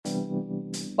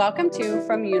Welcome to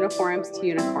From Uniforms to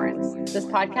Unicorns. This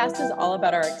podcast is all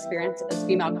about our experience as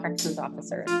female corrections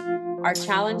officers, our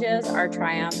challenges, our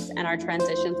triumphs, and our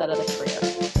transitions out of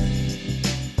the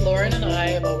career. Lauren and I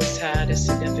have always had a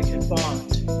significant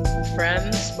bond.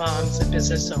 Friends, moms, and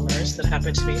business owners that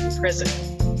happened to be in prison.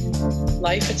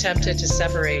 Life attempted to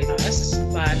separate us,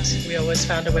 but we always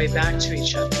found a way back to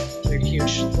each other through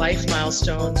huge life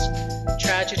milestones,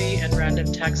 tragedy, and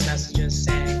random text messages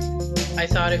saying, "I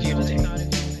thought of you today."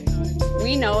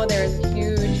 We know there's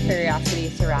huge curiosity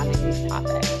surrounding these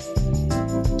topics,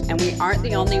 and we aren't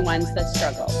the only ones that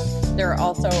struggle. There are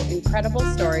also incredible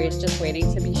stories just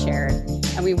waiting to be shared,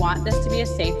 and we want this to be a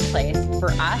safe place for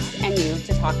us and you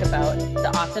to talk about the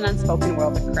often unspoken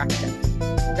world of corrections.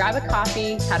 Grab a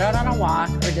coffee, head out on a walk,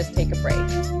 or just take a break.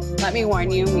 Let me warn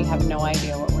you, we have no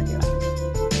idea what we're doing.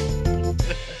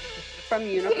 From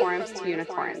uniforms to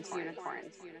unicorns.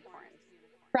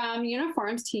 From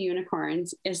Uniforms to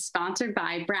Unicorns is sponsored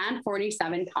by Brand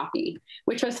 47 Coffee,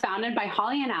 which was founded by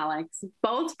Holly and Alex,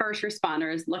 both first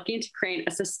responders looking to create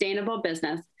a sustainable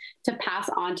business to pass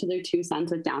on to their two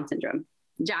sons with Down syndrome,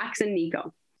 Jax and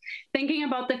Nico. Thinking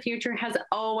about the future has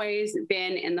always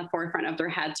been in the forefront of their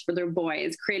heads for their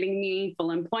boys, creating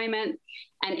meaningful employment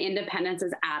and independence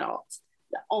as adults.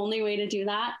 The only way to do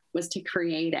that was to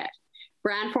create it.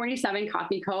 Brand 47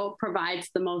 Coffee Co. provides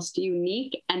the most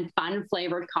unique and fun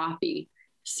flavored coffee.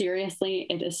 Seriously,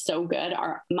 it is so good.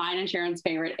 Mine and Sharon's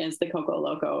favorite is the Coco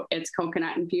Loco. It's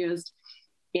coconut infused.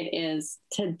 It is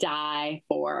to die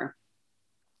for.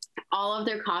 All of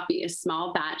their coffee is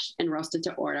small batch and roasted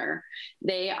to order.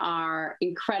 They are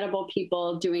incredible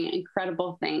people doing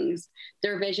incredible things.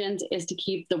 Their visions is to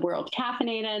keep the world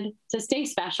caffeinated, to stay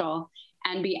special,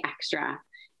 and be extra.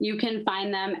 You can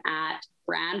find them at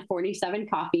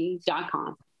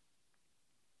brand47coffee.com.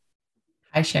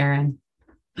 Hi, Sharon.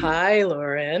 Hi,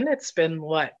 Lauren. It's been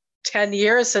 10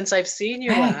 years since I've seen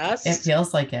you last? It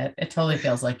feels like it. It totally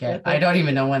feels like it. I don't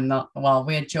even know when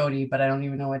we had Jody, but I don't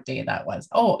even know what day that was.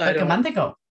 Oh, like a month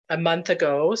ago. A month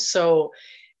ago. So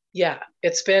yeah,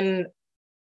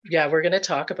 we're going to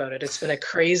talk about it. It's been a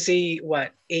crazy,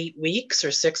 8 weeks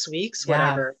or 6 weeks,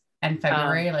 whatever. And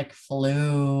February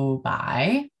flew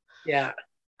by. Yeah.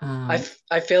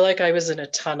 I feel like I was in a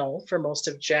tunnel for most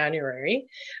of January.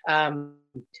 I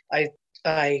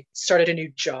started a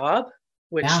new job,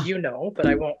 which but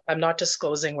I'm not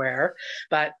disclosing where.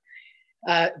 But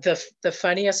the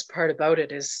funniest part about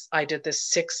it is I did this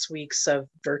 6 weeks of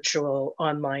virtual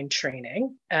online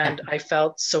training, and I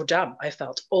felt so dumb. I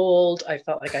felt old. I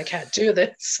felt like I can't do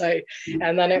this.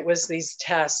 And then it was these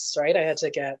tests, right? I had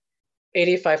to get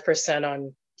 85%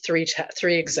 on three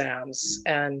exams,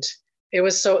 and it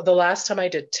was the last time I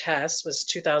did tests was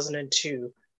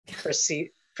 2002 for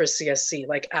CSC,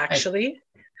 actually.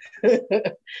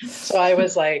 So I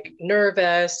was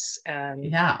nervous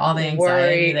and all the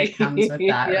anxiety that comes with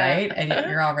that, right? And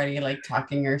you're already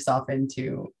talking yourself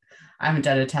into, I haven't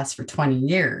done a test for 20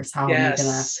 years. How am I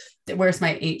gonna, where's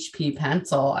my HP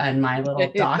pencil and my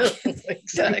little doc?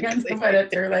 Exactly. Put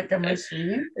it through a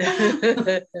machine.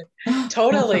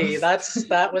 Totally.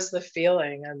 That was the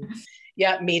feeling. And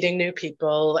meeting new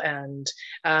people, and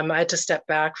I had to step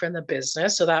back from the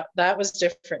business. So that was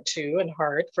different too, and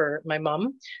hard for my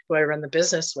mom, who I run the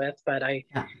business with. But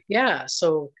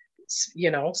so,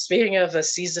 speaking of a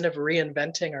season of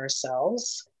reinventing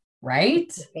ourselves.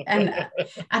 Right. And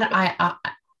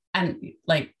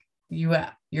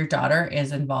your daughter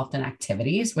is involved in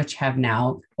activities which have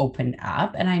now opened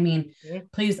up. And I mean,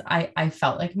 please, I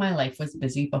felt like my life was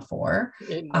busy before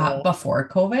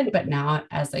COVID, but now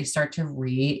as I start to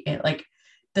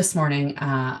this morning,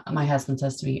 my husband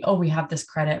says to me, "Oh, we have this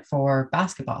credit for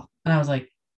basketball." And I was like,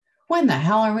 when the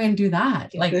hell are we going to do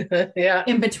that?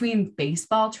 In between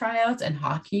baseball tryouts and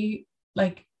hockey,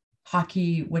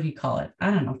 hockey, what do you call it?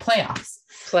 I don't know, playoffs.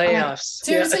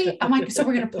 Seriously? I'm like, so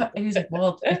we're going to put, and he's like,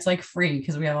 well, it's free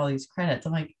because we have all these credits.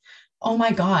 I'm like, oh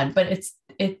my God. But it's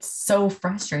so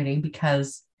frustrating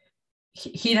because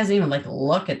he doesn't even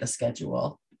look at the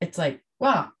schedule. It's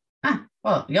well,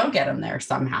 you'll get him there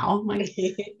somehow. I'm like,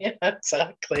 yeah,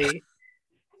 exactly. Have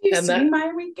you seen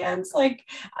my weekends?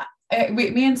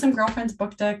 Me and some girlfriends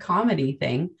booked a comedy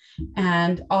thing,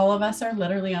 and all of us are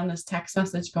literally on this text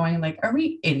message going are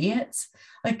we idiots?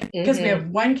 Because we have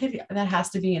one kid that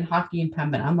has to be in hockey in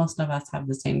Pembina. Most of us have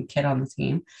the same kid on the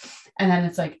team. And then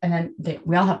it's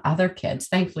we all have other kids.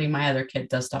 Thankfully, my other kid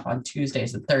does stuff on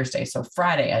Tuesdays and Thursdays. So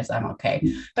Friday I'm okay.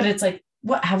 But it's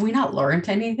what, have we not learned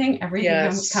anything?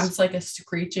 Everything comes a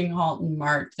screeching halt in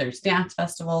March. There's dance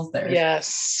festivals.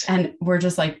 And we're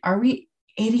just are we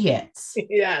idiots.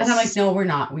 Yes. And I'm like, no, we're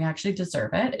not. We actually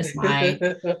deserve it. It's my,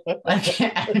 like,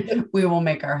 we will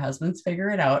make our husbands figure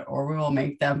it out, or we will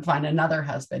make them find another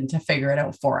husband to figure it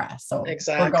out for us. So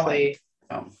exactly. We're going.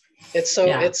 So.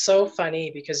 It's so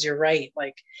funny because you're right.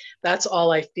 Like, that's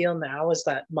all I feel now is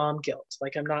that mom guilt.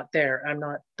 Like, I'm not there. I'm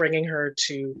not bringing her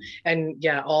to, and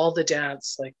yeah, all the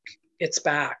dance, like, it's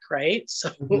back, right?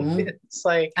 So it's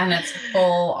like, and it's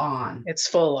full on. It's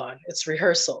full on. It's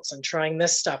rehearsals and trying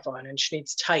this stuff on, and she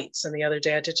needs tights. And the other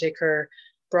day I had to take her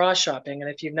bra shopping.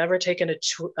 And if you've never taken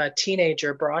a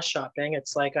teenager bra shopping,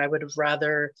 it's like I would have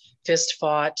rather fist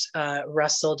fought,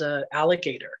 wrestled an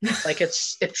alligator. Like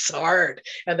it's hard.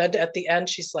 And then at the end,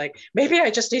 she's like, maybe I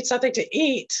just need something to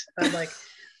eat. I'm like,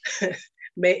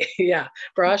 yeah,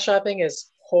 bra shopping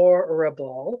is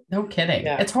horrible. No kidding.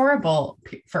 Yeah. It's horrible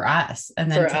for us.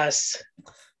 And then for us.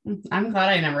 I'm glad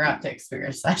I never got to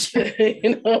experience that.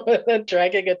 You know,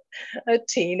 dragging a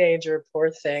teenager, poor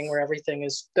thing, where everything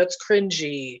that's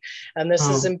cringy and this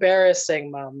is embarrassing,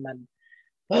 mom. And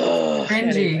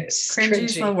cringy.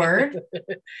 Cringy's the word.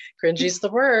 Cringy's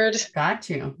the word. Got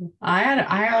you.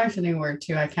 I always a new word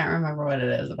too. I can't remember what it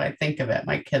is. If I think of it,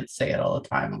 my kids say it all the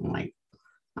time. I'm like,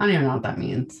 I don't even know what that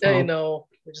means. So. I know.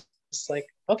 It's just like,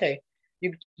 okay,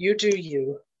 you do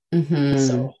you. Mm-hmm.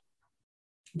 So.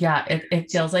 Yeah,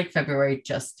 it feels like February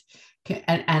just,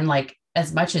 and like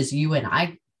as much as you and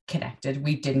I connected,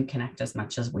 we didn't connect as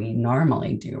much as we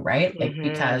normally do, right? Like,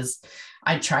 because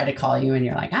I try to call you and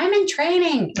you're like, I'm in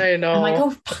training. I know. I'm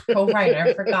like, oh right,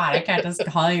 I forgot. I can't just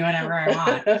call you whenever I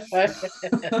want.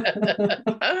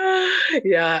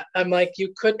 Yeah, I'm like,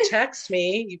 you could text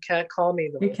me. You can't call me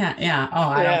though. You can't. Yeah. Oh,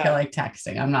 I don't feel like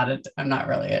texting. I'm not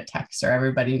really a texter.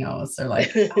 Everybody knows. They're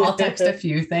like, I'll text a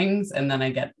few things and then I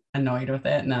get annoyed with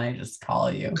it and then I just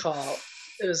call you.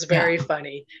 It was very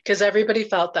funny because everybody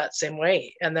felt that same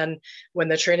way. And then when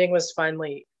the training was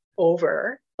finally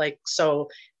over, like, so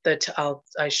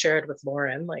I shared with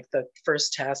Lauren, like the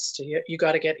first test, you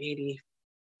got to get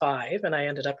 85 and I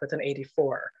ended up with an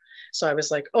 84. So I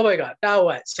was like, oh my God, now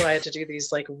what? So I had to do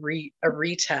these like a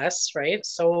retest, right?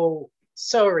 So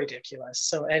ridiculous.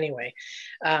 So anyway,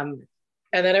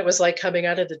 and then it was like coming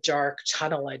out of the dark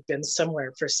tunnel. I'd been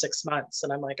somewhere for 6 months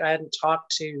and I'm like, I hadn't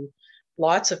talked to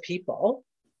lots of people,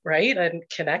 right? I hadn't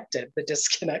connected, the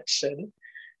disconnection.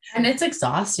 And it's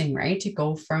exhausting, right? To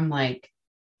go from like,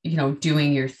 you know,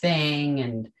 doing your thing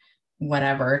and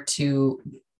whatever to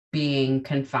being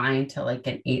confined to like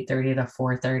an 8:30 to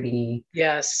 4:30.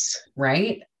 Yes.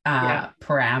 Right.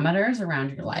 Parameters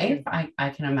around your life. I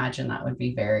can imagine that would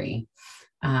be very,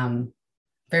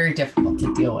 very difficult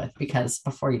to deal with because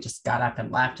before you just got up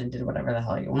and left and did whatever the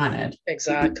hell you wanted.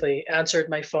 Exactly. Answered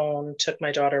my phone, took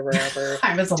my daughter wherever.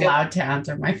 I was allowed to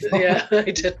answer my phone. Yeah, I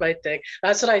did my thing.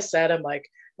 That's what I said. I'm like,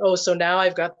 oh, so now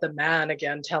I've got the man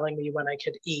again telling me when I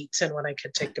could eat and when I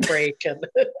could take a break. And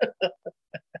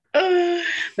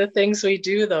the things we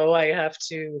do, though, I have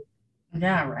to.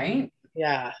 Yeah, right.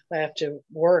 Yeah, I have to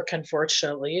work,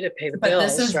 unfortunately, to pay the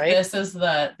bills, right? This is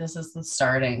the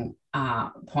starting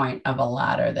point of a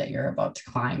ladder that you're about to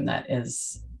climb that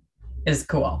is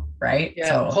cool, right?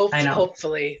 Yeah, so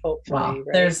hopefully. Well, right?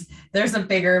 there's a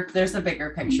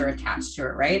bigger picture attached to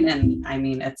it, right? And I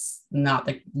mean, it's not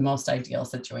the most ideal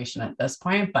situation at this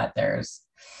point, but there's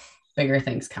bigger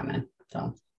things coming.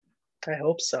 So I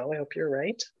hope so. I hope you're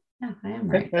right. Yeah, I am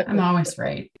right. I'm always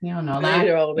right. You don't know that.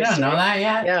 You don't know that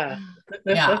yet.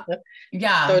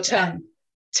 Yeah. So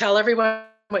tell everyone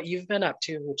what you've been up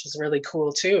to, which is really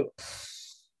cool too.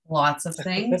 Lots of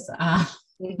things.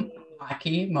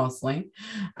 Hockey mostly.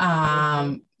 So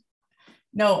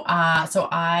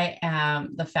I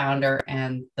am the founder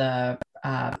and the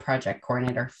project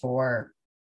coordinator for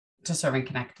To Serve and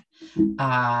Connect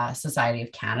Society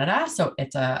of Canada. So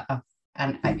it's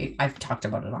and I've talked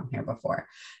about it on here before.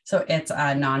 So it's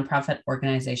a nonprofit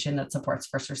organization that supports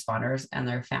first responders and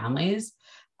their families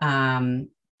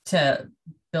to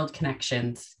build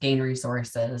connections, gain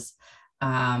resources,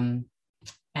 and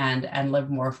live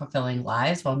more fulfilling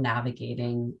lives while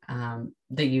navigating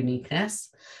the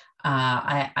uniqueness.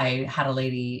 I had a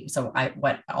lady. So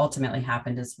what ultimately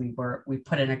happened is we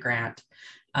put in a grant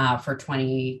for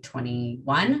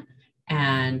 2021.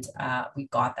 And we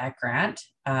got that grant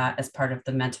as part of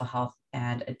the Mental Health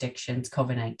and Addictions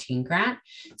COVID-19 grant.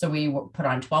 So we put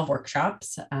on 12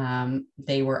 workshops.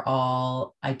 They were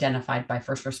all identified by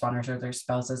first responders or their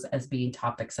spouses as being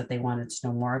topics that they wanted to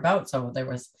know more about. So there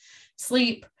was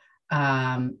sleep,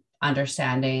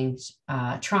 understanding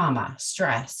trauma,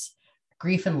 stress,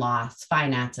 grief and loss,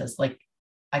 finances, like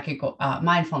I could go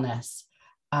mindfulness,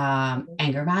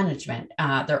 anger management.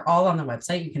 They're all on the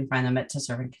website. You can find them at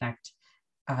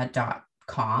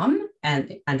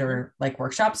and under like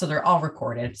workshops. So they're all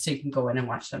recorded. So you can go in and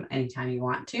watch them anytime you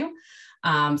want to.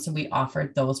 So we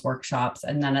offered those workshops.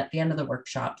 And then at the end of the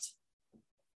workshops,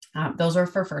 those are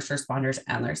for first responders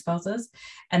and their spouses.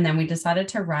 And then we decided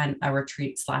to run a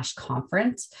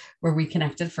retreat/conference where we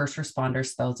connected first responder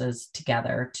spouses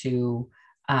together to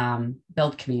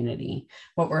build community.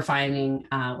 What we're finding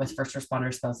with first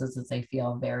responder spouses is they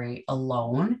feel very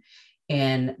alone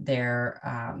in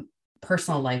their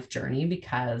personal life journey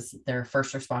because their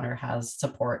first responder has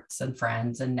supports and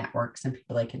friends and networks and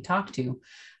people they can talk to.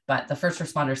 But the first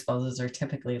responder spouses are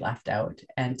typically left out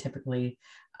and typically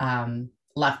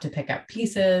left to pick up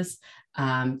pieces,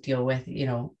 deal with,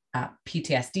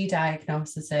 PTSD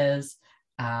diagnoses,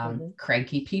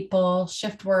 cranky people,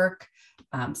 shift work,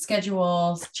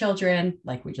 schedules, children,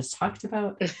 like we just talked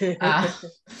about,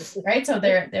 right? So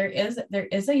there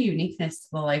is a uniqueness to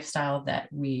the lifestyle that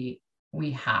we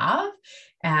have,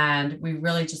 and we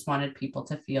really just wanted people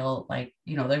to feel like,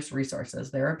 there's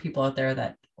resources. There are people out there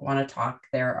that want to talk.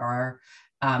 There are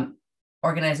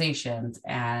organizations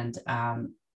and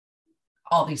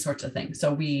all these sorts of things.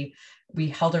 So we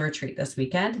held a retreat this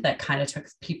weekend that kind of took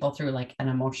people through like an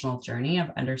emotional journey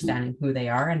of understanding who they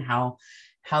are and how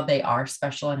they are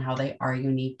special and how they are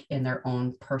unique in their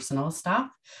own personal stuff,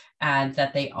 and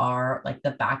that they are like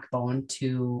the backbone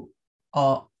to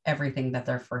everything that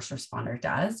their first responder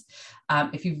does.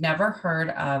 If you've never heard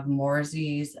of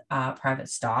Morrissey's private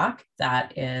stock,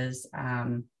 that is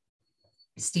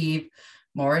Steve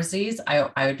Morrissey's.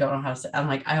 I don't know how to say. I'm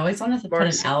like, I always wanted to put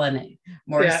an L in it.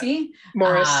 Morrissey.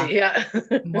 Yeah.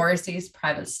 Morrissey's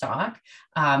private stock.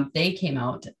 They came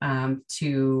out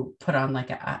to put on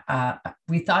like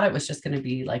we thought it was just going to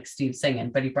be like Steve singing,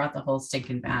 but he brought the whole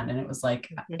stinking band, and it was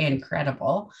like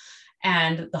incredible.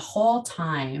 And the whole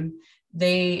time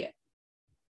they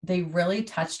really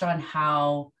touched on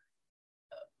how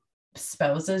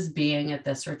spouses being at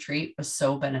this retreat was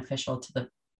so beneficial to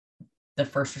the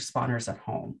first responders at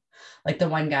home. Like the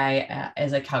one guy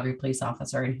is a Calgary police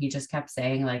officer, and he just kept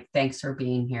saying like, thanks for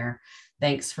being here.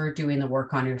 Thanks for doing the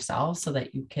work on yourself so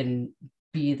that you can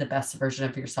be the best version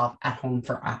of yourself at home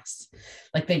for us.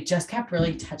 Like they just kept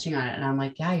really touching on it. And I'm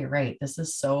like, yeah, you're right. This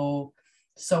is so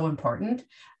important.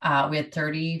 We had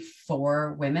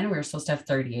 34 women. We were supposed to have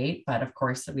 38, but of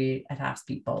course we had asked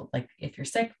people like, if you're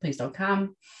sick, please don't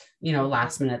come.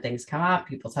 Last minute things come up.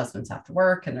 People's husbands have to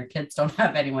work and their kids don't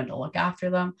have anyone to look after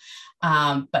them.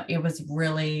 But it was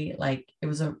really like, it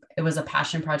was a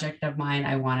passion project of mine.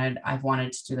 I've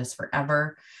wanted to do this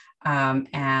forever.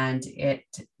 And it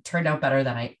turned out better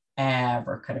than I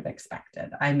ever could have expected.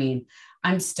 I mean,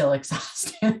 I'm still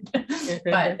exhausted,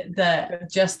 but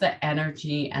the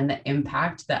energy and the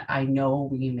impact that I know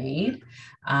we made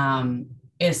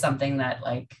is something that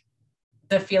like,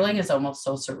 the feeling is almost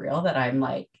so surreal that I'm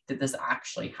like, did this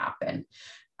actually happen?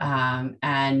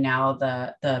 And now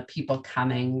the people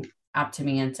coming up to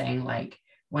me and saying like,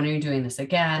 when are you doing this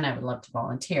again? I would love to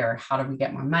volunteer. How do we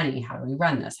get more money? How do we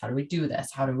run this? How do we do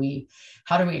this? How do we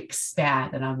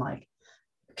expand? And I'm like,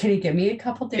 can you give me a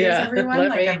couple days, everyone?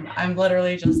 Like I'm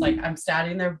literally just like, I'm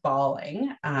standing there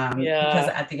bawling because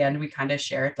at the end we kind of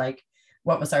shared like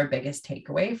what was our biggest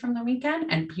takeaway from the weekend,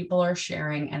 and people are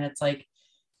sharing, and it's like,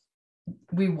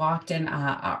 we walked in,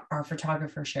 our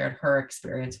photographer shared her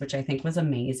experience, which I think was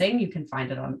amazing. You can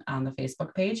find it on the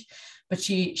Facebook page, but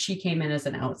she came in as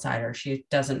an outsider. She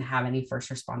doesn't have any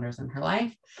first responders in her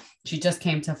life. She just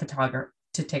came to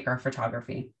take our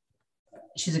photography.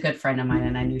 She's a good friend of mine,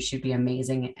 and I knew she'd be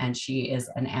amazing. And she is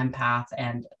an empath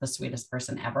and the sweetest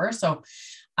person ever. So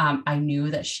I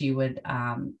knew that she would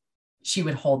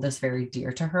hold this very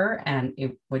dear to her, and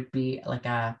it would be like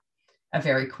a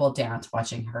very cool dance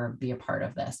watching her be a part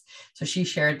of this. So she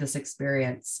shared this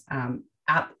experience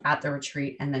at the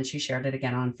retreat, and then she shared it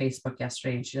again on Facebook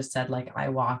yesterday. And she just said, like, I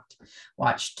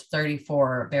watched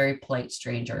 34 very polite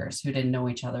strangers who didn't know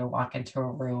each other walk into a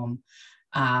room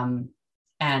and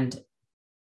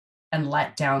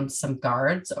let down some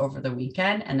guards over the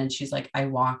weekend. And then she's like, I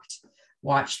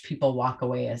watched people walk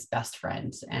away as best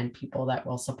friends and people that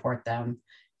will support them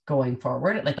going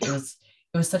forward. Like it was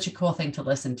such a cool thing to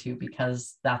listen to,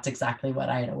 because that's exactly what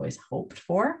I had always hoped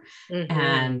for.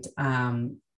 And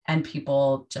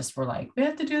people just were like, we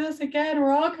have to do this again.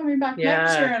 We're all coming back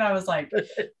next year. And I was like,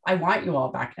 I want you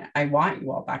all back. I want you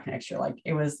all back next year. Like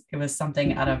it was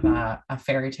something out of a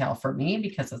fairy tale for me,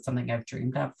 because it's something I've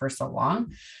dreamed of for so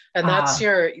long. And that's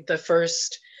the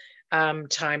first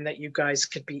time that you guys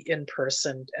could be in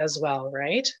person as well,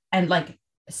 right? And like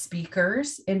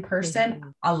speakers in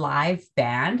person, a live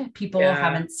band. People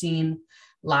haven't seen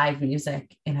live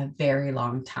music in a very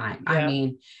long time. I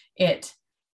mean,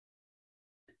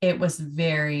 it was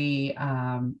very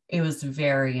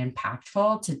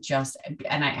impactful to just,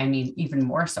 and I mean, even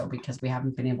more so because we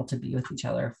haven't been able to be with each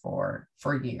other for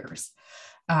years.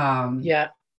 Yeah.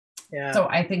 So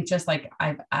I think just like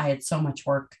I had so much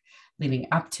work leading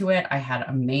up to it. I had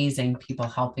amazing people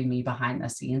helping me behind the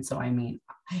scenes. So, I mean,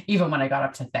 even when I got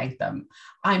up to thank them,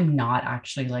 I'm not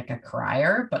actually like a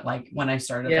crier, but like when I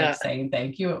started like saying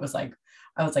thank you, it was like,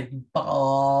 I was like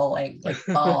bawling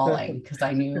because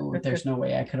I knew there's no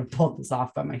way I could have pulled this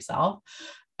off by myself.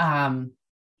 Yeah,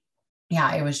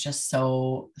 it was just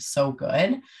so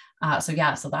good. So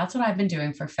that's what I've been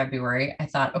doing for February. I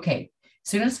thought, okay, as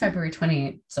soon as February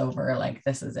 28th is over, like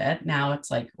this is it. Now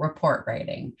it's like report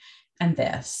writing and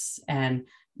this. And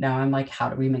now I'm like, how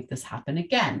do we make this happen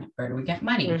again? Where do we get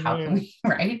money? Mm-hmm. How can we,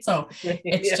 right? So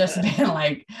it's just been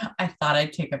like, I thought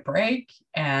I'd take a break,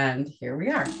 and here we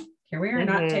are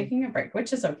not taking a break,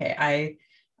 which is okay.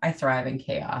 I thrive in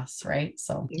chaos, right?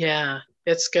 So yeah,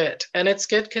 it's good. And it's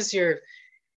good because you're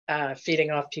feeding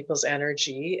off people's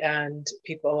energy, and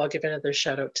people, I'll give another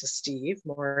shout out to Steve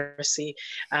Morrissey.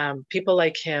 People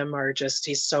like him are just,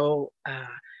 he's so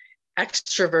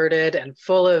extroverted and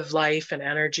full of life and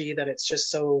energy that it's just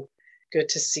so good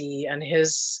to see. And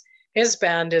his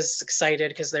band is excited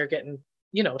because they're getting,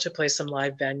 to play some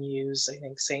live venues. I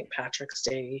think St. Patrick's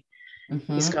Day.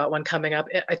 Mm-hmm. He's got one coming up.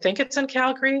 I think it's in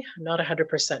Calgary. I'm not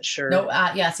 100% sure. No,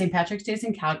 St. Patrick's Day is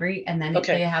in Calgary. And then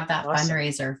they have that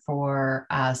fundraiser for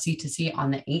C2C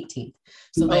on the 18th.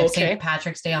 So they have St.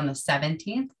 Patrick's Day on the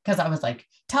 17th. Because I was like,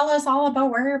 tell us all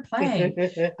about where you're playing.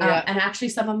 And actually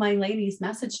some of my ladies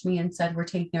messaged me and said, we're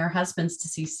taking our husbands to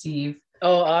see Steve.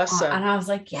 Oh, awesome. And I was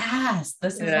like, yes,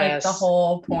 this is like the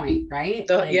whole point, right?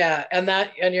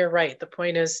 And you're right. The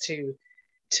point is to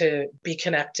be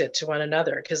connected to one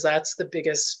another, because that's the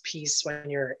biggest piece when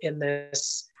you're in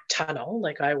this tunnel,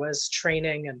 like I was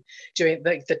training and doing,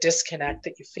 like the disconnect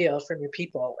that you feel from your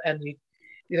people, and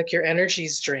you like your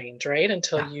energy's drained, right?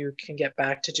 Until you can get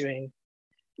back to doing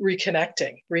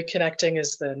reconnecting. Reconnecting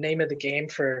is the name of the game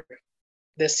for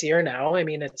this year now. I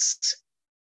mean, is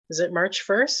it March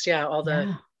 1st?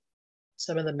 Yeah,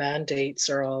 some of the mandates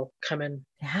are all coming.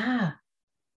 Yeah.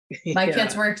 My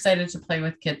kids were excited to play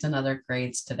with kids in other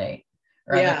grades today.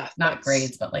 Or not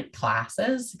grades, but like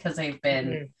classes, because they've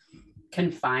been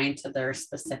confined to their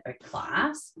specific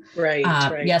class. Right.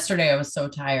 Yesterday I was so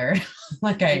tired.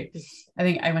 Like I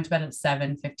think I went to bed at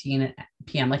 7:15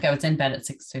 p.m. Like I was in bed at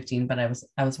 6:15, but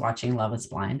I was watching Love is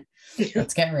Blind.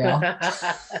 Let's get real.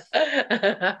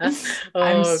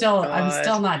 I'm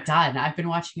still not done. I've been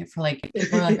watching it for like,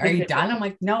 people are like, are you done? I'm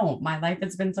like, no, my life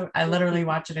has been I literally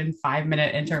watch it in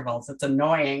 5-minute intervals. It's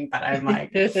annoying, but I'm like,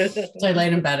 so I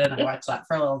laid in bed and I watched that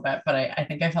for a little bit, but I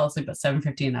think I fell asleep at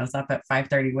 7:15. I was up at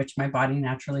 5:30, which my body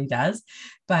naturally does.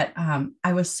 But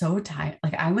I was so tired.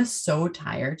 Like I was so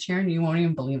tired, Sharon, you won't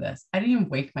even believe this. I didn't even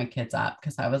wake my kids up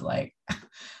because I was like,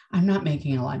 I'm not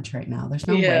making a lunch right now. There's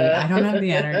no way. I don't have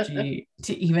the energy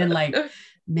to even like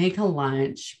make a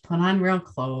lunch, put on real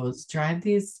clothes, drive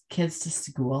these kids to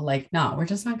school. Like, no, we're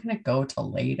just not going to go till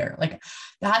later. Like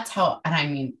that's how, and I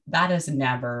mean, that is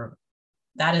never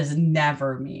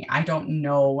me. I don't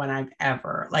know when I've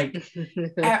ever like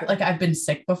I've been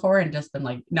sick before and just been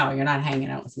like, no, you're not hanging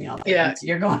out with me all day. Yeah.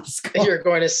 You're going to school. You're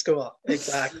going to school.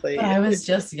 Exactly. But I was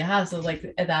just, so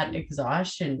like that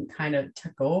exhaustion kind of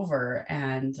took over.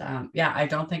 And I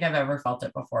don't think I've ever felt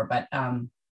it before, but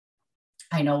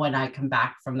I know when I come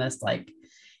back from this like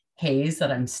haze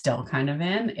that I'm still kind of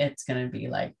in, it's going to be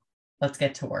like, let's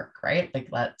get to work, right? Like,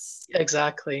 let's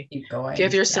exactly keep going.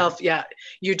 Give yourself,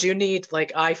 you do need,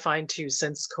 like I find too,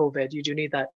 since COVID, you do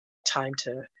need that time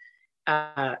to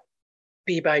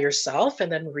be by yourself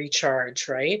and then recharge,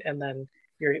 right? And then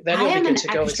you'll be good to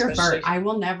go. Extrovert. I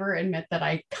will never admit that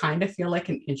I kind of feel like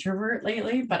an introvert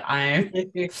lately, but I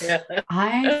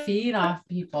feed off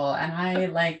people, and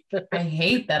I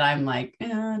hate that I'm like,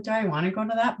 do I want to go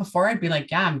to that? Before I'd be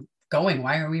like, yeah, I'm going.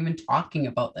 Why are we even talking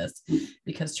about this?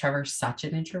 Because Trevor's such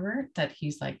an introvert that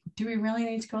he's like, do we really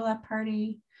need to go to that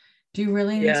party? Do you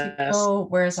really need to go?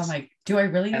 Whereas I'm like, do I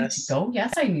really need to go?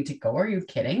 Yes, I need to go. Are you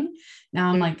kidding?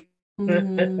 Now I'm like,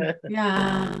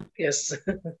 yeah. Yes.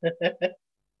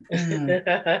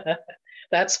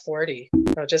 That's 40.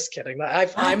 No, just kidding.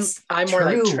 I'm more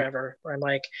like Trevor, where I'm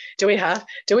like, do we have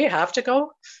to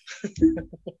go?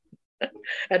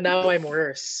 And now I'm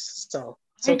worse. So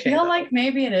I feel like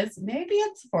maybe it is. Maybe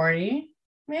it's 40.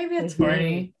 Maybe it's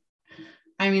 40.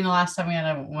 I mean, the last time we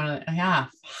had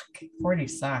 40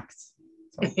 sucks.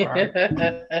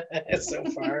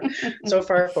 So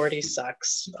far 40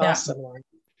 sucks. Awesome.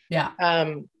 Yeah.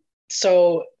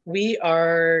 So we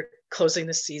are closing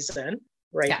the season.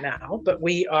 right now, but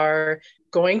we are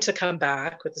going to come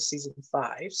back with the season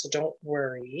 5, so don't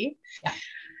worry.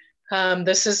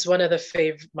 This is one of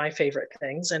the my favorite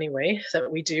things anyway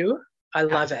that we do. I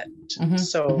love it.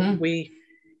 So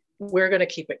we're going to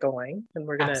keep it going, and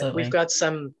we've got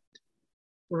some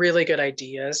really good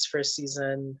ideas for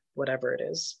season, whatever it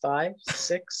is, 5,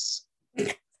 6,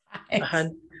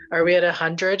 100. Are we at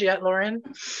 100 yet, Lauren?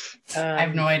 I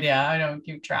have no idea. I don't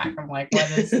keep track. I'm like,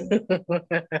 what is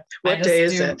what day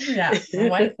is it? Yeah.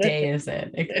 What day is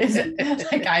it? Is it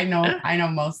like, I know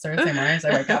most Thursday mornings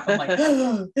I wake up, I'm like,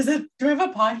 do I have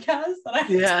a podcast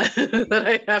that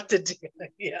I have to do?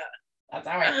 Yeah. That's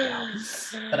how I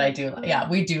feel. But I do. Yeah,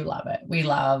 we do love it. We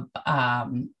love,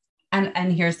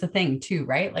 and here's the thing too,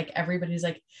 right? Like everybody's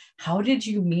like, how did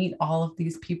you meet all of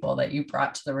these people that you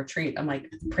brought to the retreat? I'm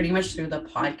like, pretty much through the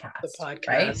podcast.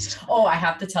 Right? Oh, I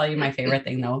have to tell you my favorite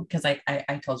thing though, because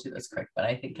I told you this quick, but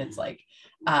I think it's like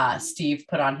Steve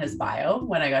put on his bio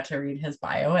when I got to read his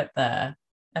bio at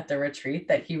the retreat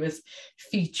that he was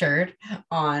featured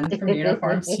on From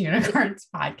Uniforms to Unicorns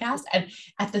podcast. And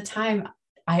at the time,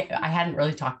 I hadn't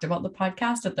really talked about the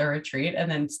podcast at the retreat,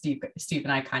 and then Steve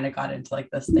and I kind of got into like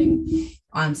this thing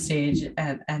on stage,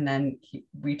 and then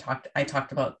I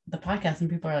talked about the podcast, and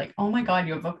people are like, oh my God,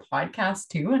 you have a podcast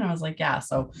too? And I was like, yeah,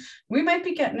 so we might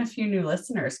be getting a few new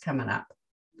listeners coming up.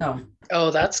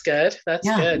 Oh, that's good. That's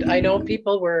good. I know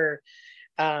people were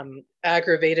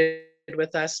aggravated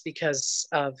with us because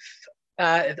of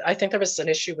I think there was an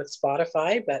issue with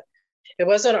Spotify, but it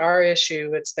wasn't our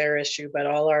issue, it's their issue. But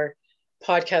all our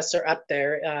podcasts are up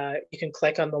there. You can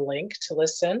click on the link to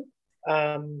listen,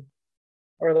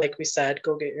 or like we said,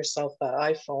 go get yourself an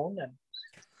iPhone and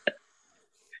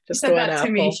just go on Apple.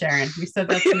 To me, Sharon. You said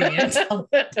that to me.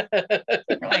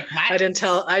 You're like, what? I didn't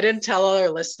tell all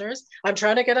our listeners. I'm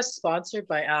trying to get us sponsored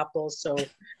by Apple, so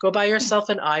go buy yourself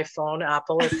an iPhone,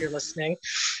 Apple, if you're listening.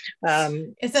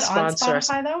 Is it on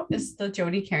Spotify though? Is the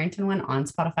Jody Carrington one on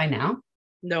Spotify now?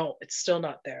 No, it's still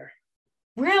not there.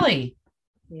 Really?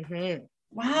 Mm-hmm.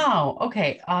 Wow.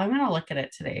 Okay. I'm going to look at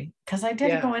it today because I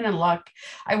did go in and look.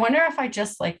 I wonder if I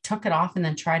just like took it off and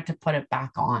then tried to put it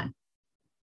back on.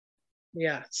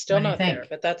 Yeah, it's still not there,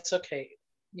 but that's okay.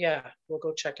 Yeah, we'll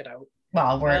go check it out.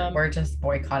 Well, we're just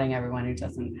boycotting everyone who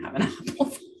doesn't have an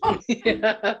Apple phone.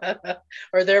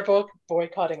 Or they're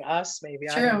boycotting us, maybe.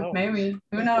 True, I don't know. maybe.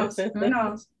 Who knows? Who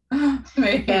knows?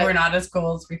 Maybe we're not as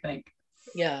cool as we think.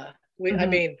 Yeah. I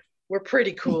mean, we're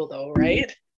pretty cool though,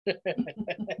 right?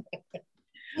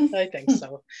 I think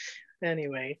so.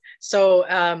 Anyway, so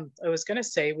I was going to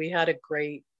say we had a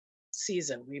great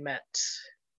season. We met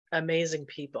amazing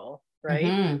people,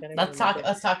 right? Let's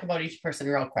talk about each person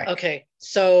real quick. Okay,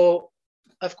 so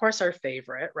of course our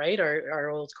favorite, right? Our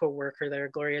old co-worker there,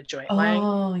 Gloria Joint-Lang.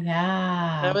 Oh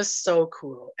yeah, that was so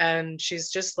cool. And she's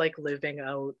just like living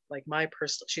out like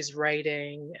she's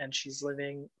writing and she's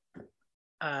living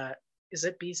is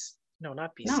it BC? No,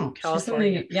 not BC. No,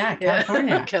 California.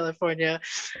 California. California,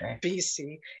 right.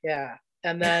 BC. Yeah.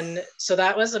 And then, so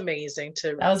that was amazing.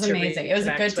 It was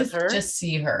good to just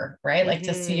see her, right? Like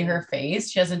to see her face.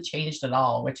 She hasn't changed at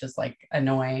all, which is like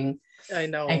annoying. I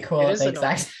know. And cool at the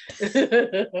exact.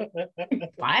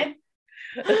 What?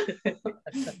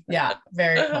 Yeah,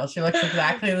 very cool. She looks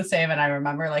exactly the same. And I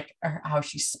remember like how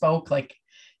she spoke, like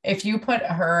if you put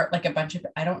her like a bunch of,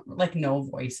 I don't like no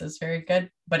voice is very good,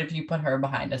 but if you put her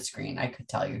behind a screen, I could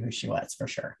tell you who she was for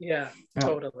sure. Yeah,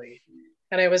 totally.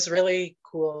 And it was really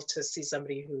cool to see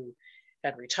somebody who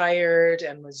had retired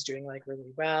and was doing like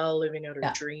really well, living out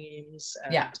her dreams.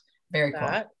 And very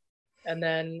cool. And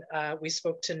then we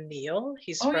spoke to Neil.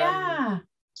 He's from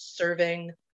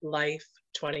Serving Life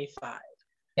 25.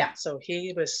 Yeah. So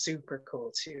he was super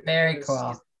cool too. Very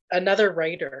cool. Another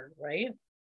writer, right?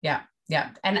 Yeah.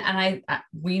 Yeah. And I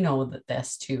we know that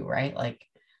this too, right? Like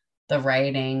the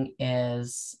writing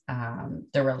is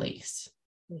the release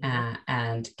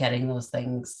and getting those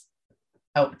things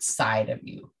outside of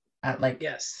you.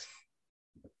 Yes.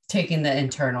 Taking the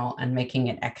internal and making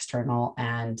it external.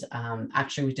 And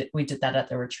actually we did that at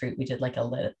the retreat. We did like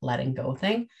a letting go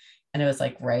thing. And it was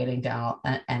like writing down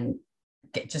and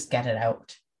just get it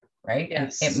out. Right.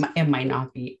 Yes. And it might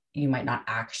not be, you might not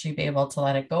actually be able to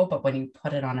let it go, but when you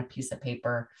put it on a piece of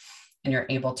paper and you're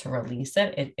able to release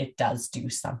it, it does do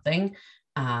something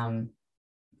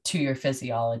to your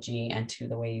physiology and to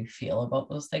the way you feel about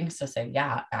those things, to say,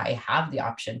 yeah, I have the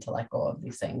option to let go of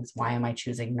these things. Why am I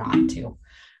choosing not to?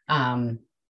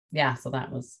 So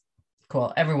that was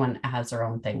cool. Everyone has their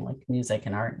own thing, like music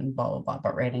and art and blah, blah, blah,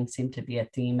 but writing seemed to be a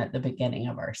theme at the beginning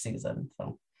of our season.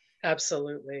 So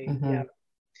absolutely. Yeah.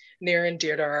 Near and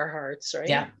dear to our hearts,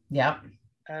 right? Yeah.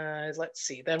 let's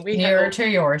see. Then we nearer to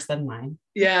yours than mine.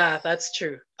 Yeah, that's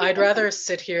true. I'd rather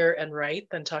sit here and write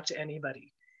than talk to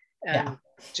anybody, and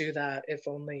do that if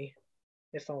only.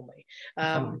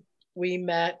 We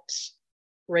met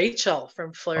Rachel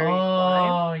from Fleury Wine.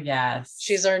 Oh, yes.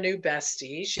 She's our new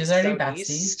bestie. She's our new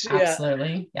bestie.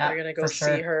 Absolutely. Yeah. We're going to go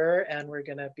see her, and we're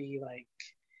going to be like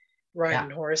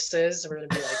riding horses. We're going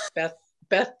to be like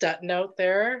Beth Dutton out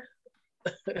there.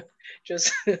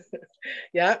 Just,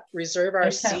 reserve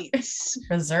our seats.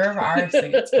 Reserve our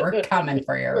seats. We're coming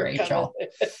for you, Rachel.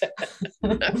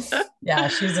 Yeah,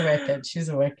 she's wicked. She's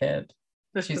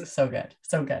so good.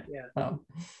 So good. Yeah.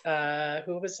 Oh.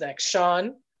 Who was next?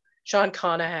 Sean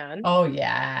Conahan. Oh,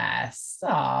 yes.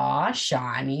 Aw,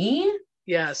 Shawnee.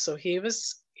 Yeah, so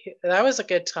that was a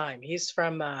good time. He's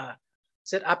from,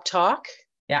 is it Up Talk?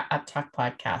 Yeah, Up Talk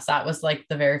podcast. That was like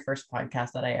the very first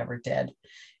podcast that I ever did.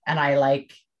 And I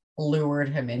like lured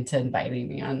him into inviting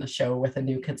me on the show with a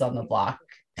New Kids on the Block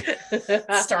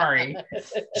story.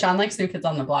 Sean likes New Kids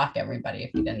on the Block, everybody,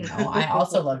 if you didn't know. I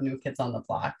also love New Kids on the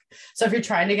Block. So if you're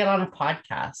trying to get on a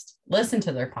podcast, listen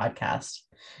to their podcast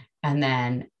and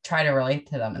then try to relate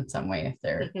to them in some way if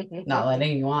they're not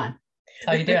letting you on. That's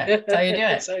how you do it.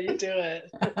 That's how you do it.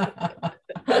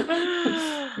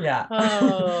 Yeah.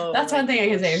 That's one thing I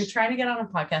can say. If you're trying to get on a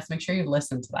podcast, make sure you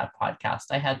listen to that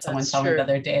podcast. I had someone tell me the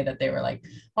other day that they were like,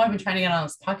 oh, I've been trying to get on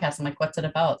this podcast. I'm like, what's it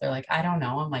about? They're like, I don't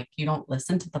know. I'm like, you don't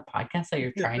listen to the podcast that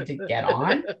you're trying to get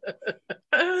on?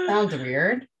 Sounds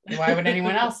weird. Why would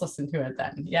anyone else listen to it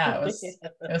then? Yeah,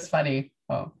 it was funny.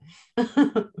 Oh.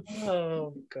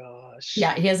 Oh gosh.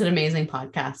 Yeah, he has an amazing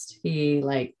podcast. He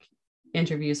like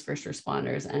interviews first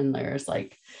responders, and there's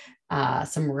like all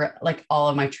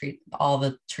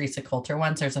the Teresa Coulter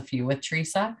ones. There's a few with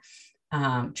Teresa.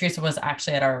 Teresa was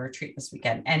actually at our retreat this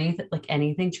weekend.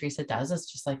 Anything Teresa does is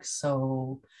just like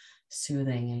so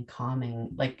soothing and calming.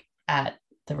 Like at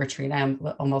the retreat, I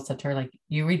almost said to her, like,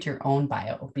 you read your own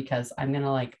bio, because I'm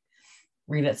gonna like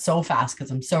read it so fast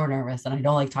because I'm so nervous and I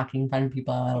don't like talking in front of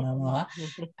people. Blah, blah, blah.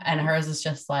 And hers is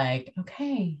just like,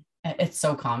 okay. It's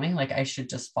so calming. Like I should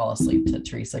just fall asleep to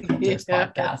Teresa Coulter's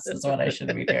podcast is what I should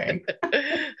be doing.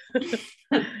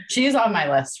 She's on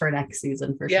my list for next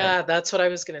season for sure. Yeah, that's what I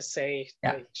was going to say.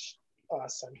 Yeah.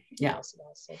 Awesome. Yeah.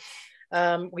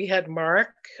 Awesome. We had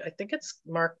Mark, I think it's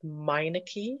Mark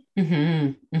Meineke.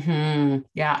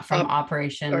 Yeah, from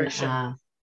Operation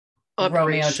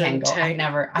Romeo Tango.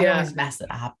 I always mess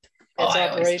it up. It's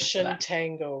Operation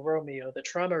Tango Romeo, the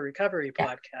trauma recovery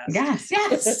podcast. Yes.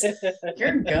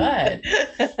 You're good.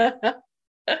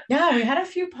 Yeah, we had a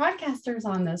few podcasters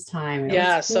on this time. It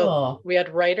was cool. So we had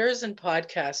writers and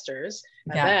podcasters,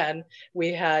 and then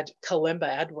we had Kalimba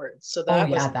Edwards. So that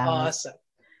was awesome.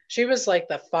 She was like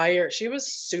she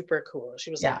was super cool.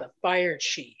 She was like the fire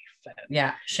chief.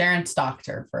 Yeah, Sharon stalked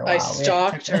her for a while. I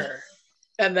stalked her.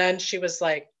 And then she was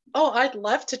like, oh, I'd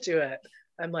love to do it.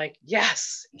 I'm like,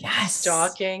 yes.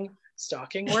 Stalking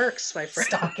works, my friend.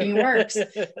 Stalking works.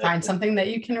 Find something that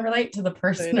you can relate to the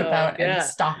person about and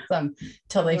stalk them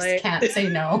till they can't say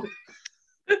no.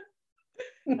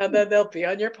 And then they'll be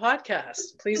on your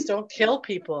podcast. Please don't kill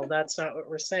people. That's not what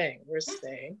we're saying. We're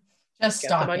saying just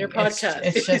stalking. Them on your podcast.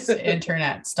 It's just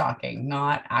internet stalking,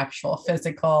 not actual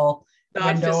physical.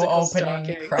 Window opening,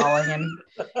 stalking. Crawling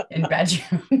in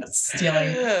bedrooms,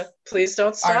 stealing. Please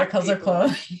don't stalk articles people.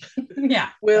 Of clothing. Yeah,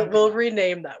 we'll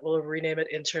rename that. We'll rename it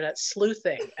internet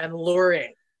sleuthing and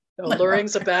luring. No,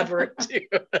 luring's a bad word too.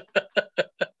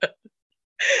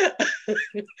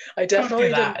 I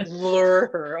definitely didn't lure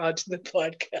her onto the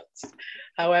podcast.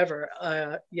 However,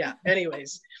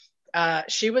 anyways,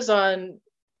 she was on,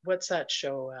 what's that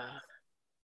show?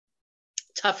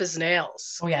 Tough as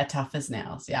Nails. Oh yeah, Tough as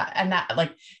Nails. Yeah. And that,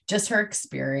 like, just her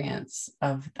experience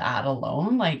of that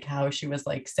alone, like how she was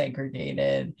like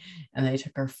segregated and they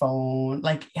took her phone.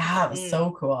 Like, yeah, it was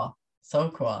so cool.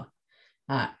 So cool.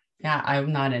 I'm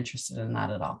not interested in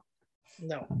that at all.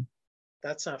 No,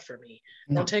 that's not for me.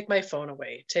 No. Don't take my phone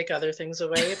away. Take other things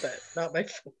away, but not my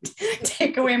phone.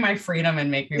 Take away my freedom and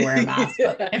make me wear a mask.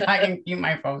 But if I can keep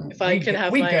my phone, if I can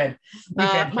have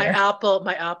my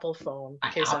Apple phone, in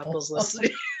case Apple's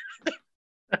listening.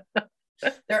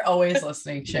 They're always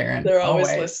listening, Sharon. They're always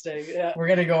listening. Yeah. We're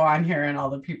gonna go on here, and all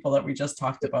the people that we just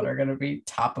talked about are gonna be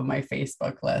top of my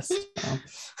Facebook list.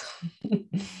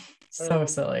 So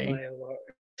silly. My Lord.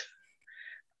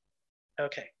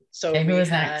 Okay. So we had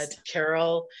next?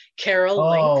 Carol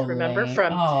Link, remember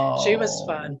she was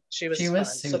fun. She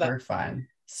was super fun.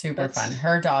 Super fun.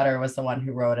 Her daughter was the one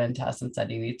who wrote into us and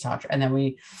said, you need to talk to her. And then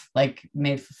we like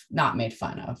we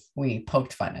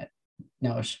poked fun at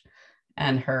Nosh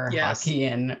and her hockey,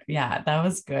 and that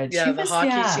was good. Yeah, the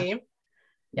hockey team.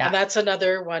 Yeah. And that's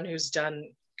another one who's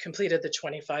completed the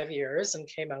 25 years and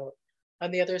came out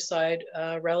on the other side,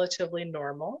 relatively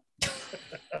normal.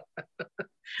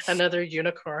 Another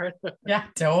unicorn. Yeah,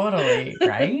 totally.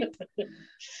 Right.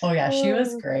 Oh yeah, she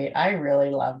was great. I really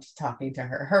loved talking to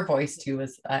her. Her voice too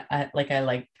was I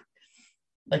like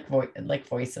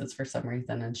voices for some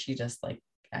reason, and she just like,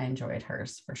 I enjoyed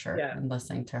hers for sure. Yeah. And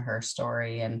listening to her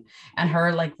story and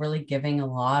her like really giving a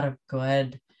lot of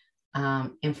good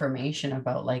information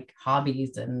about like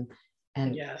hobbies and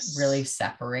yes. really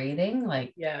separating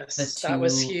like yes, the two, that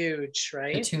was huge,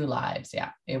 right? The two lives.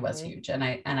 Yeah, it was huge. And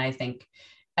I think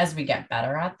as we get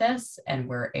better at this and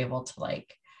we're able to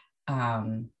like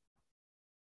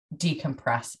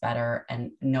decompress better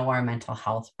and know our mental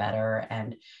health better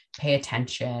and pay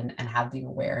attention and have the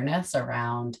awareness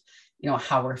around, you know,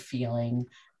 how we're feeling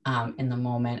in the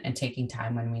moment and taking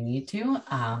time when we need to,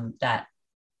 that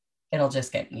it'll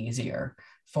just get easier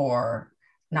for,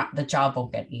 not the job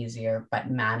won't get easier,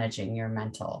 but managing your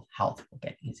mental health will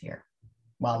get easier.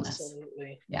 Wellness.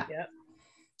 Absolutely. Yeah.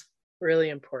 Really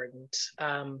important.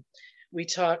 We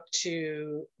talked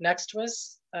to, next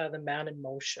was the Man in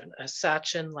Motion,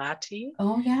 Sachin Lati.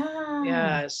 Oh yeah.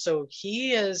 Yeah. So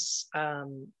he is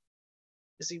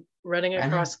he running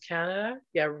across Canada?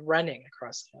 Yeah, running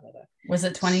across Canada. Was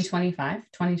it 2025?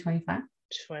 2025?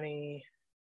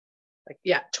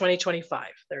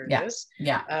 2025. There it is.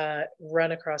 Yeah.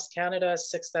 Run across Canada,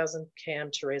 6,000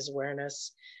 km to raise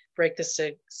awareness, break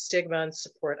the stigma, and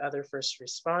support other first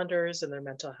responders in their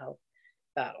mental health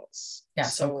battles. Yeah,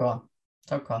 so cool.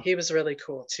 So cool. He was really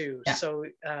cool too. Yeah. So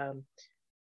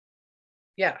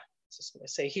just gonna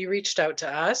say he reached out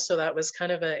to us, so that was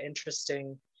kind of an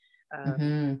interesting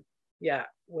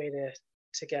way to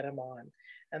get him on.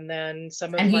 And then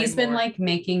he's been like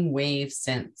making waves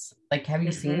since. Like, have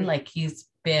you seen, like, he's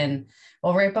been,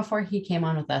 well, right before he came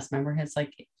on with us, remember his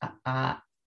like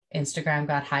Instagram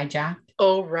got hijacked?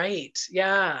 Oh, right.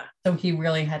 Yeah. So he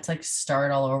really had to like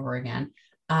start all over again.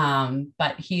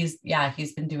 But he's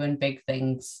been doing big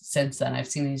things since then. I've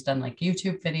seen he's done like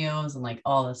YouTube videos and like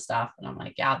all this stuff. And I'm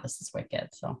like, yeah, this is wicked.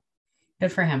 So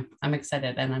good for him. I'm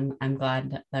excited. And I'm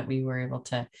glad that we were able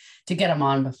to get him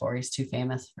on before he's too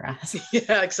famous for us.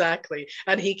 Yeah, exactly.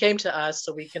 And he came to us,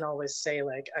 so we can always say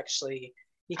like, actually,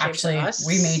 he came to us.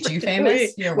 We made you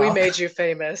famous. we made you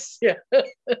famous. Yeah.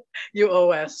 You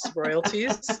owe us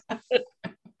royalties.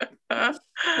 Oh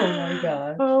my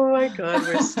God. Oh my God.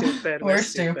 We're stupid. We're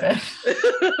stupid.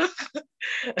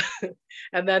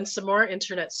 And then some more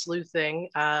internet sleuthing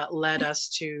led us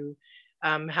to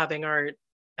having our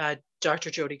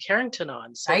Dr. Jody Carrington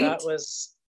on. So right? That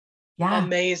was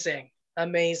amazing.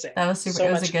 That was super. So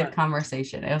it was a good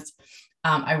conversation. It was,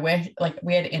 I wish, like,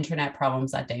 we had internet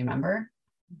problems that day, remember?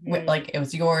 Like, it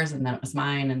was yours and then it was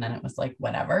mine and then it was like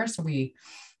whatever. So we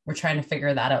were trying to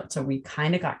figure that out. So we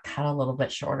kind of got cut a little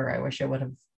bit shorter. I wish it would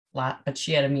have, but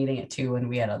she had a meeting at 2 and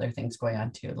we had other things going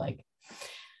on too. Like,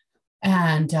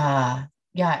 and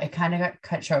it kind of got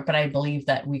cut short, but I believe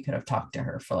that we could have talked to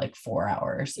her for like 4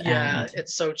 hours. Yeah,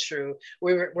 it's so true.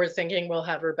 We're thinking we'll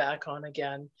have her back on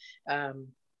again,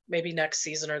 maybe next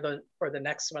season or the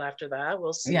next one after that.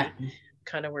 We'll see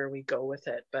kind of where we go with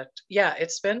it. But yeah,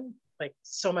 it's been like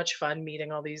so much fun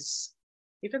meeting all these,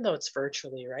 even though it's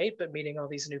virtually, right? But meeting all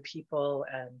these new people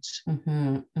and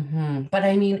But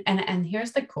I mean, and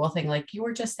here's the cool thing, like you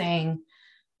were just saying,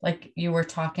 like you were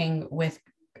talking with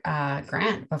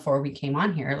Grant before we came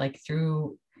on here, like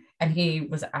through, and he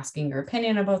was asking your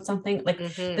opinion about something like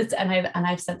this. And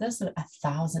I've said this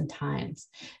 1,000 times.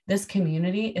 This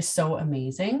community is so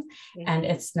amazing, and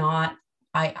it's not.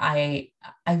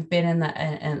 I've been in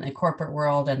the corporate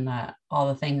world and all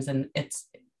the things, and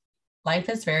life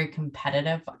is very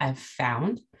competitive. I've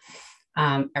found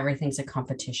everything's a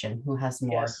competition. Who has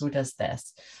more? Who does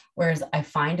this? Whereas I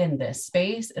find in this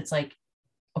space, it's like,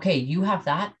 okay, you have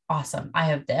that. Awesome. I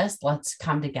have this. Let's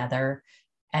come together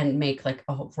and make like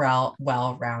a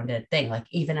well-rounded thing, like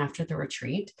even after the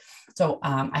retreat. So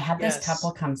I had this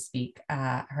couple come speak.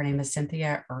 Her name is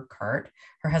Cynthia Urquhart.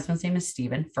 Her husband's name is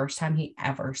Stephen. First time he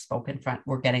ever spoke in front.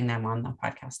 We're getting them on the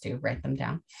podcast too. Write them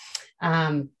down.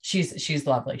 She's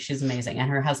lovely. She's amazing.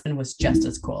 And her husband was just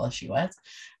as cool as she was.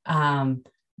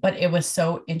 But it was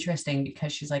so interesting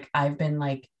because she's like, I've been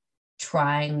like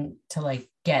trying to like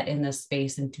get in this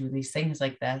space and do these things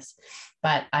like this,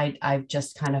 but I've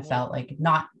just kind of felt like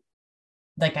not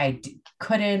like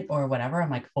couldn't or whatever. I'm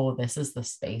like, oh, this is the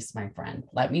space, my friend.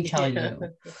 Let me tell you,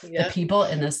 the people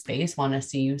in this space want to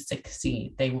see you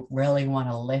succeed. They really want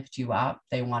to lift you up.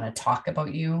 They want to talk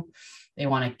about you. They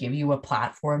want to give you a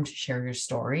platform to share your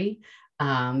story,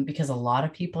 because a lot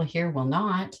of people here will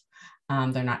not.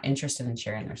 They're not interested in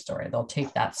sharing their story. They'll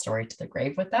take that story to the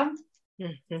grave with them.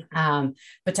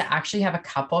 But to actually have a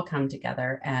couple come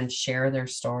together and share their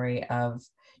story of,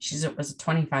 was a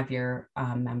 25-year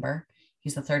member.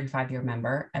 He's a 35-year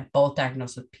member, and both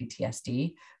diagnosed with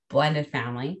PTSD, blended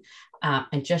family,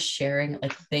 and just sharing,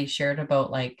 like they shared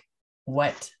about like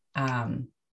what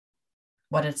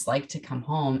it's like to come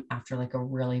home after like a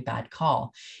really bad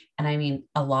call. And I mean,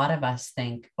 a lot of us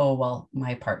think, oh, well,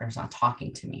 my partner's not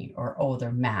talking to me, or, oh,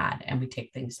 they're mad. And we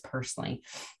take things personally,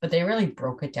 but they really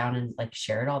broke it down and like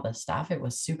shared all this stuff. It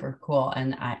was super cool.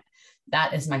 And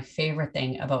that is my favorite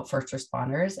thing about first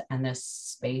responders and this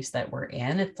space that we're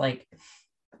in. It's like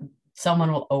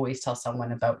someone will always tell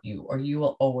someone about you, or you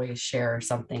will always share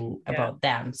something about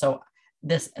them. So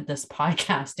this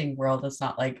podcasting world, is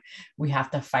not like we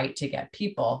have to fight to get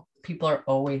people. People are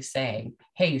always saying,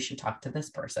 hey, you should talk to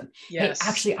this person. Yes. Hey,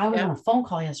 actually, I was on a phone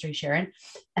call yesterday, Sharon,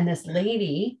 and this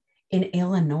lady in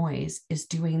Illinois is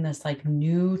doing this like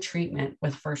new treatment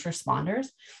with first responders.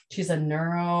 She's a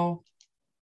neuropsychologist,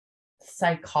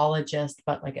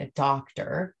 but like a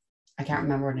doctor. I can't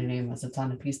remember what her name was. It's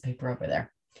on a piece of paper over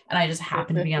there. And I just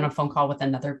happened to be on a phone call with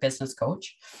another business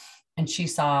coach, and she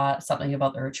saw something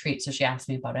about the retreat. So she asked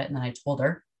me about it, and then I told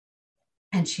her,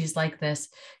 and she's like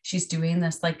she's doing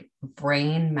this like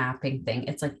brain mapping thing.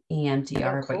 It's like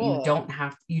EMDR, but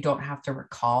you don't have to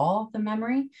recall the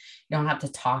memory. You don't have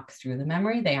to talk through the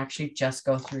memory. They actually just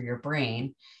go through your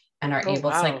brain and are able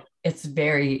to like, it's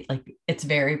very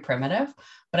primitive,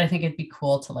 but I think it'd be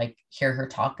cool to like hear her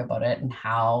talk about it and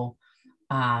how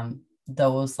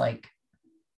those like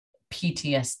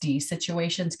PTSD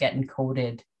situations get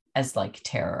encoded as like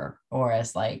terror or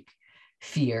as like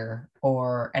fear,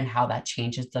 and how that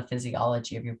changes the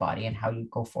physiology of your body and how you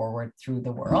go forward through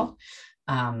the world.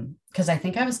 Because I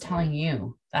think I was telling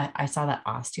you that I saw that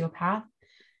osteopath,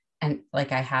 and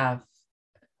like I have,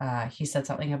 he said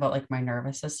something about like my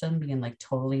nervous system being like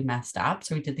totally messed up.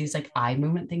 So he did these like eye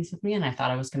movement things with me, and I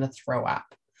thought I was going to throw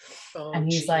up.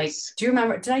 And he's like, do you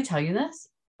remember, did I tell you this?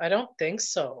 I don't think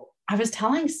so. I was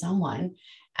telling someone,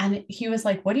 and he was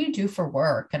like, what do you do for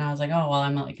work? And I was like, oh, well,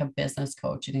 I'm like a business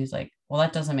coach. And he's like, well,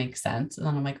 that doesn't make sense. And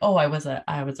then I'm like, oh, I was a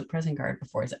prison guard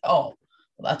before. He's like, oh,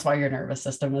 well, that's why your nervous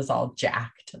system is all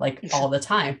jacked like all the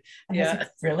time. And I was like,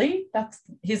 really?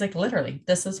 He's like, literally,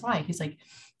 this is why. He's like,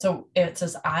 so it's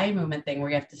this eye movement thing where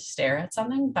you have to stare at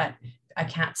something, but I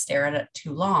can't stare at it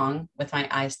too long with my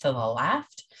eyes to the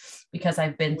left, because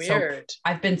I've been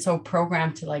so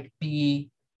programmed to like be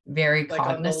very like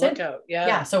cognizant.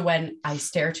 Yeah. So when I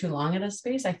stare too long at a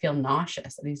space, I feel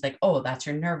nauseous. And he's like, oh, that's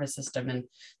your nervous system and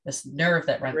this nerve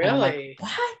that runs. Really? I'm like,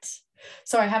 what?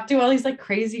 So I have to do all these like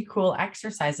crazy cool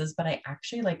exercises, but I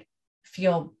actually like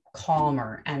feel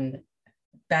calmer and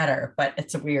better. But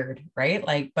it's weird, right?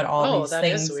 Like, but all these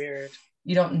things is weird.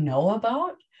 You don't know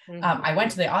about. I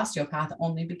went to the osteopath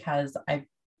only because I've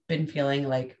been feeling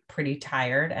like pretty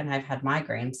tired, and I've had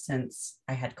migraines since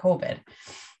I had COVID.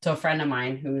 So a friend of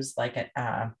mine who's like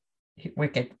a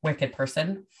wicked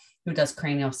person who does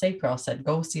craniosacral said,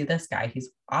 go see this guy.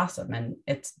 He's awesome. And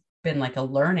it's been like a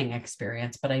learning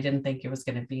experience, but I didn't think it was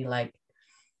going to be like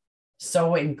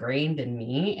so ingrained in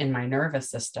me, in my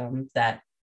nervous system, that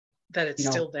it's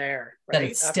still there, right? That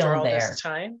it's still all there. This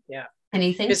time. Yeah. And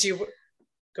he thinks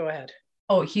go ahead.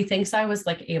 Oh, he thinks I was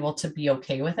like able to be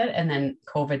okay with it. And then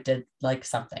COVID did like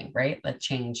something, right? That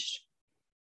changed,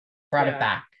 brought it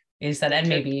back. He said, and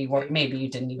maybe you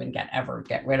didn't even ever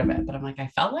get rid of it. But I'm like, I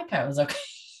felt like I was okay.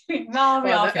 Well,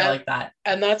 we all feel like that.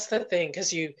 And that's the thing,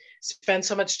 because you spend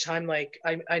so much time, like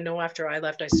I know after I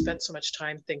left, I spent so much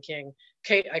time thinking,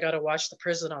 okay, I got to wash the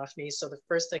prison off me. So the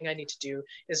first thing I need to do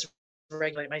is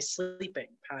regulate my sleeping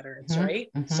patterns, right?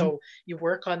 So you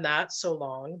work on that so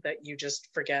long that you just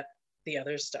forget the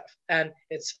other stuff. And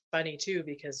it's funny too,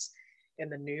 because in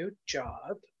the new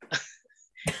job,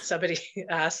 somebody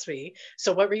asked me,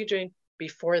 so what were you doing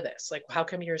before this? Like, how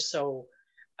come you're so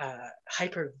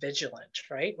hyper vigilant,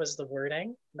 right? Was the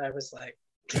wording. And I was like,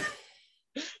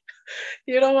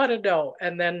 you don't want to know.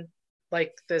 And then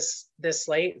like this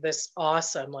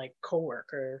awesome like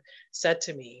coworker said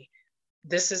to me,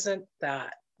 this isn't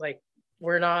that, like,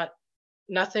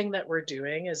 nothing that we're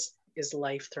doing is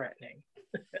life-threatening.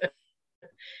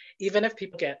 Even if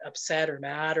people get upset or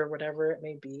mad or whatever it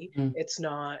may be, it's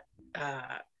not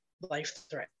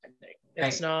life-threatening.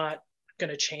 It's not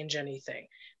going to change anything.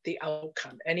 The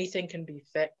outcome, anything can be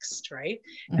fixed, right?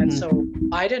 And so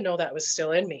I didn't know that was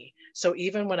still in me. So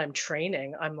even when I'm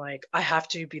training, I'm like, I have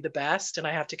to be the best, and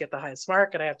I have to get the highest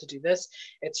mark, and I have to do this.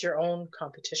 It's your own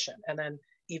competition. And then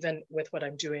even with what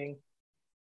I'm doing,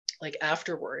 like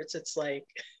afterwards, it's like,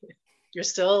 You're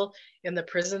still in the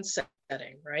prison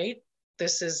setting, right?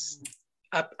 This is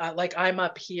up, like I'm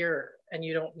up here and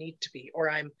you don't need to be, or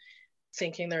I'm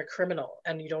thinking they're a criminal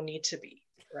and you don't need to be,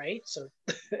 right? So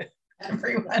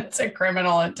everyone's a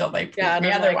criminal until they prove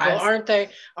me otherwise. Like, well,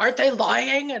 aren't they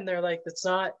lying? And they're like, it's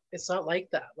not like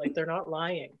that. Like, they're not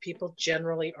lying. People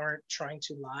generally aren't trying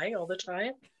to lie all the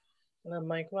time. And I'm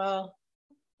like, well,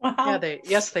 yeah, they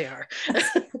are.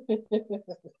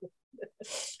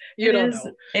 You don't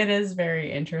know. It is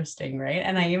very interesting, right?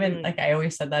 And I even like, I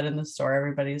always said that in the store.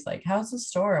 Everybody's like, how's the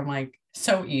store? I'm like,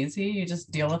 so easy. You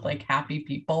just deal with like happy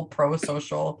people,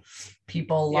 pro-social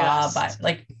people, law. But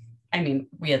like, I mean,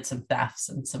 we had some thefts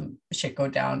and some shit go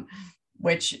down,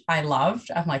 which I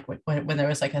loved. I'm like, when there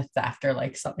was like a theft or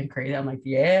like something crazy, I'm like,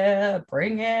 yeah,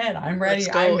 bring it. I'm ready.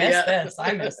 I miss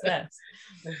this.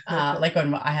 Like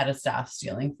when I had a staff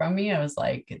stealing from me, I was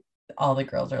like, all the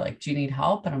girls are like, do you need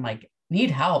help? And I'm like,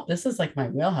 need help? This is like my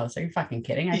wheelhouse. Are you fucking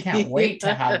kidding? I can't wait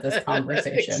to have this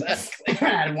conversation. Exactly. I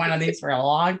had one of these for a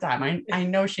long time. I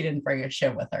know she didn't bring a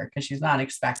shit with her because she's not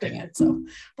expecting it. So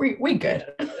we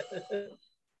good.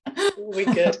 We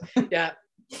good. Yeah.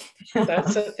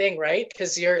 That's the thing, right?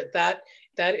 Because that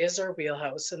is our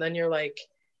wheelhouse. And then you're like,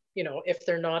 you know, if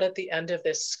they're not at the end of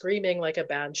this screaming like a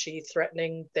banshee,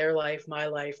 threatening their life, my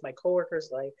coworker's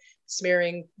life,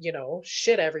 smearing, you know,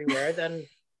 shit everywhere, then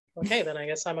okay, then I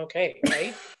guess I'm okay,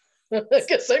 right? I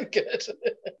guess I'm good.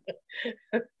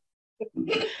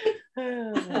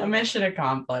 Mission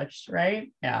accomplished,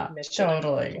 right? Yeah,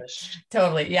 totally.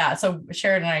 Yeah. So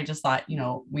Sharon and I just thought, you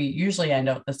know, we usually end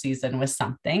out the season with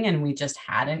something and we just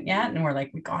hadn't yet. And we're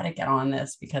like, we got to get on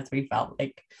this because we felt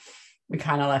like we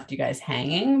kind of left you guys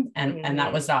hanging. And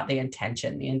that was not the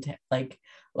intention. Like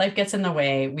life gets in the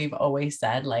way. We've always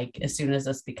said, like, as soon as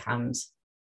this becomes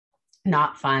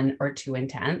not fun or too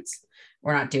intense,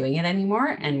 we're not doing it anymore.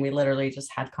 And we literally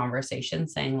just had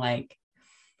conversations saying like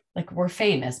we're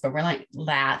famous, but we're like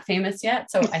that famous yet.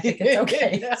 So I think it's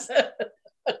okay.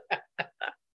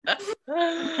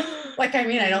 Like, I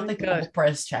mean, I don't think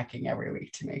Oprah's checking every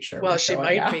week to make sure. Well, she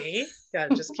might be. Yeah,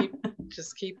 just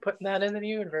keep putting that in the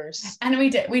universe. And we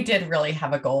did really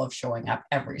have a goal of showing up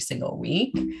every single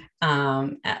week.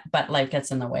 But life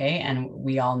gets in the way, and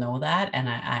we all know that. And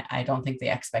I don't think the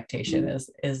expectation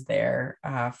is there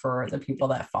for the people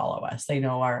that follow us. They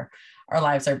know our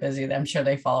lives are busy. I'm sure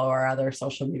they follow our other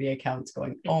social media accounts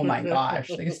going, oh my gosh,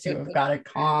 these two have got to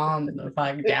calm the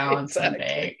fuck down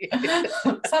someday.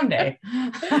 Someday.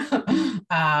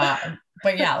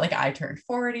 But yeah, like I turned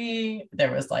 40.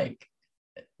 There was like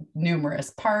numerous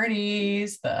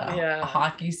parties. The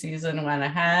hockey season went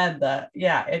ahead.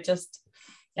 It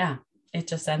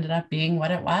just ended up being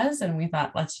what it was. And we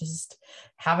thought, let's just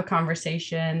have a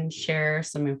conversation, share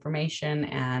some information,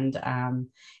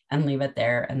 and leave it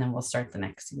there. And then we'll start the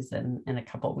next season in a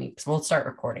couple of weeks. We'll start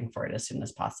recording for it as soon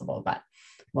as possible, but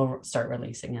we'll start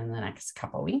releasing in the next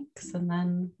couple of weeks, and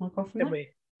then we'll go from there.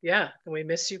 And we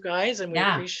miss you guys, and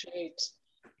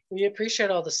we appreciate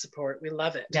all the support. We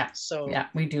love it. Yeah. So yeah,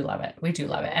 we do love it.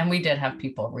 And we did have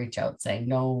people reach out saying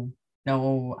no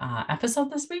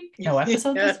episode this week. No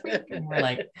episode this week. And we're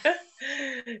like,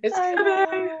 it's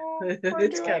coming.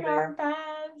 It's coming. Our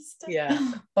best.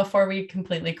 Yeah. Before we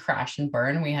completely crash and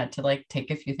burn, we had to like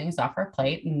take a few things off our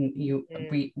plate, and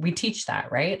we teach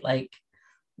that, right? Like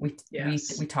we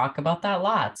talk about that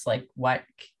lots. Like what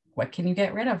can you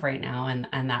get rid of right now?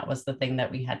 And that was the thing that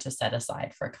we had to set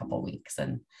aside for a couple of weeks.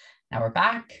 And now we're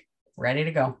back, ready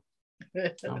to go.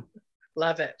 So.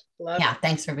 Love it.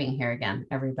 Thanks for being here again,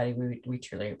 everybody. We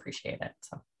truly appreciate it.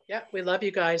 So yeah, we love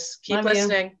you guys. Keep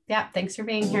listening. Yeah, thanks for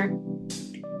being here.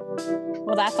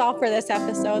 Well, that's all for this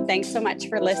episode. Thanks so much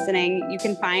for listening. You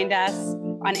can find us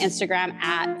on Instagram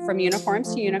at From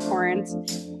Uniforms to Unicorns,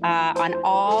 on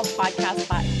all podcast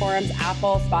platforms,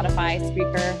 Apple, Spotify,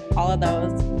 Spreaker, all of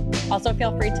those. Also,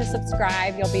 feel free to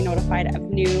subscribe. You'll be notified of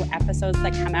new episodes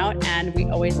that come out, and we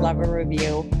always love a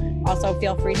review. Also,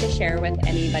 feel free to share with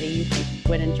anybody you think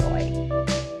would enjoy.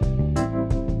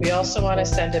 We also want to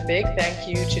send a big thank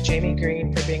you to Jamie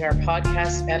Green for being our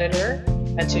podcast editor,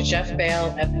 and to Jeff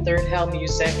Bale at Third Hell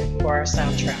Music for our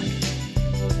soundtrack.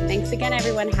 Thanks again,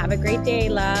 everyone. Have a great day.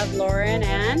 Love, Lauren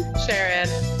and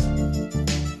Sharon.